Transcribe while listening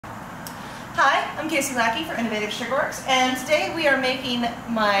I'm Kaysie Lackey for Innovative Sugarworks, and today we are making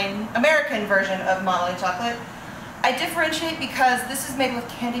my American version of modeling chocolate. I differentiate because this is made with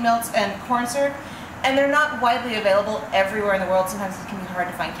candy melts and corn syrup, and they're not widely available everywhere in the world. Sometimes it can be hard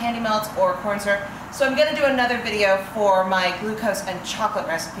to find candy melts or corn syrup. So I'm going to do another video for my glucose and chocolate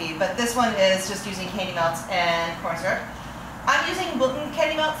recipe, but this one is just using candy melts and corn syrup. I'm using Wilton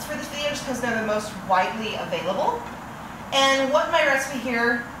candy melts for this video just because they're the most widely available. And what my recipe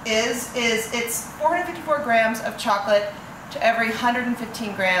here is it's 454 grams of chocolate to every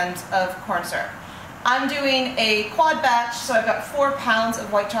 115 grams of corn syrup. I'm doing a quad batch, so I've got 4 pounds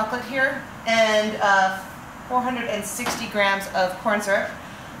of white chocolate here and 460 grams of corn syrup.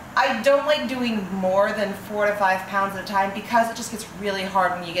 I don't like doing more than 4 to 5 pounds at a time because it just gets really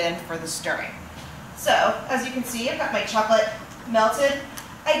hard when you get in for the stirring. So, as you can see, I've got my chocolate melted.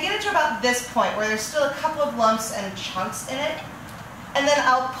 I get it to about this point where there's still a couple of lumps and chunks in it, and then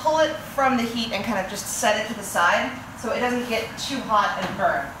I'll pull it from the heat and kind of just set it to the side so it doesn't get too hot and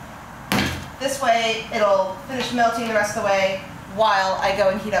burn. This way it'll finish melting the rest of the way while I go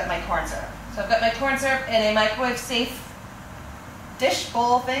and heat up my corn syrup. So I've got my corn syrup in a microwave safe dish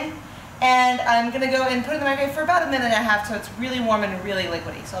bowl thing, and I'm going to go and put it in the microwave for about a minute and a half so it's really warm and really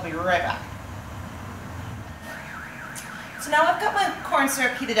liquidy. So I'll be right back. So now I've got my corn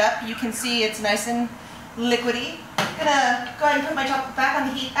syrup heated up. You can see it's nice and liquidy. I'm going to go ahead and put my chocolate back on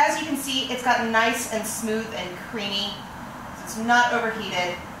the heat. As you can see, it's got nice and smooth and creamy. So it's not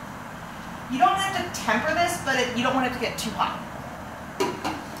overheated. You don't have to temper this, but you don't want it to get too hot. And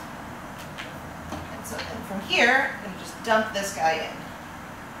so then from here, I'm going to just dump this guy in.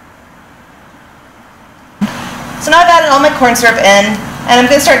 So now I've added all my corn syrup in, and I'm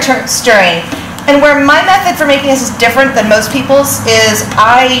going to start stirring. And where my method for making this is different than most people's is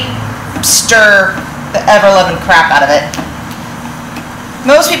I stir the ever-loving crap out of it.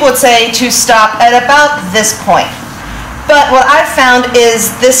 Most people would say to stop at about this point. But what I've found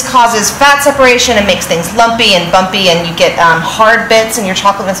is this causes fat separation and makes things lumpy and bumpy, and you get hard bits in your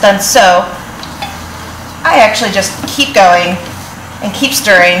chocolate when it's done. So I actually just keep going and keep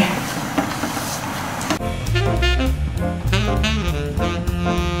stirring.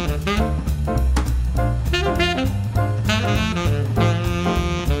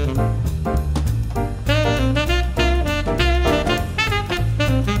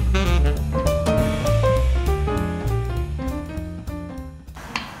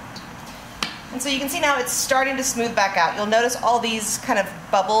 So you can see now it's starting to smooth back out. You'll notice all these kind of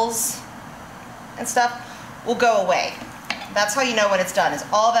bubbles and stuff will go away. That's how you know when it's done, is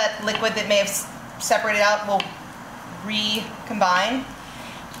all that liquid that may have separated out will recombine,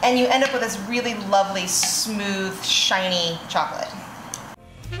 and you end up with this really lovely, smooth, shiny chocolate.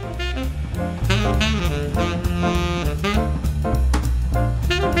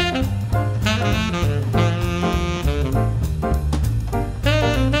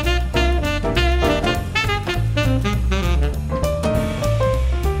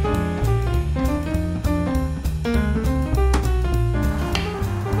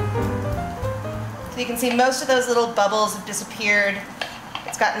 You can see most of those little bubbles have disappeared.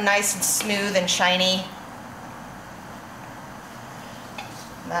 It's gotten nice and smooth and shiny.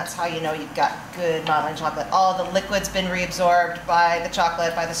 And that's how you know you've got good modeling chocolate. All the liquid's been reabsorbed by the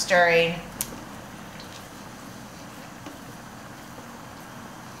chocolate, by the stirring.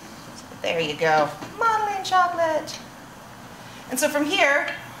 So there you go, modeling chocolate. And so from here,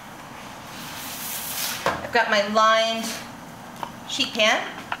 I've got my lined sheet pan.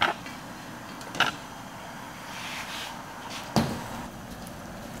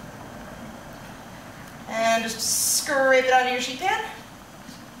 And just scrape it onto your sheet pan.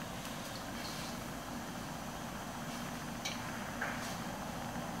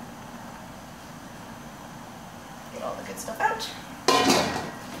 Get all the good stuff out.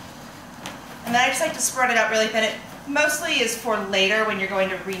 And then I just like to spread it out really thin. It mostly is for later when you're going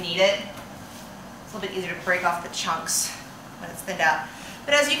to re-knead it. It's a little bit easier to break off the chunks when it's thinned out.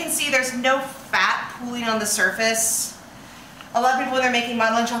 But as you can see, there's no fat pooling on the surface. A lot of people when they're making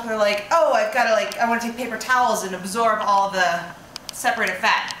modeling chocolate are like, oh, I want to take paper towels and absorb all the separated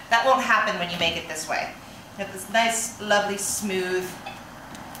fat. That won't happen when you make it this way. You have this nice, lovely, smooth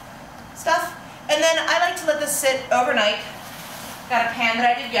stuff. And then I like to let this sit overnight. Got a pan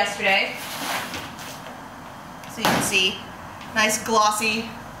that I did yesterday. So you can see, nice glossy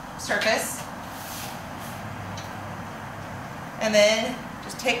surface. And then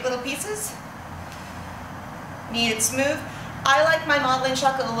just take little pieces, knead it smooth. I like my modeling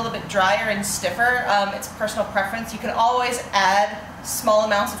chocolate a little bit drier and stiffer. It's personal preference. You can always add small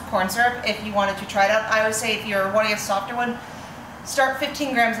amounts of corn syrup if you wanted to try it out. I always say if you're wanting a softer one, Start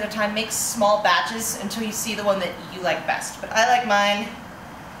 15 grams at a time, make small batches until you see the one that you like best. But I like mine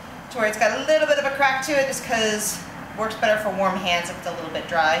to where it's got a little bit of a crack to it just because it works better for warm hands if it's a little bit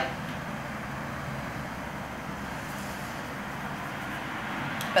dry.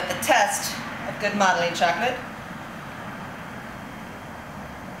 But the test of good modeling chocolate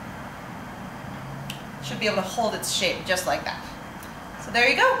should be able to hold its shape just like that. So there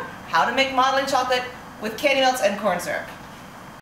you go, how to make modeling chocolate with candy melts and corn syrup.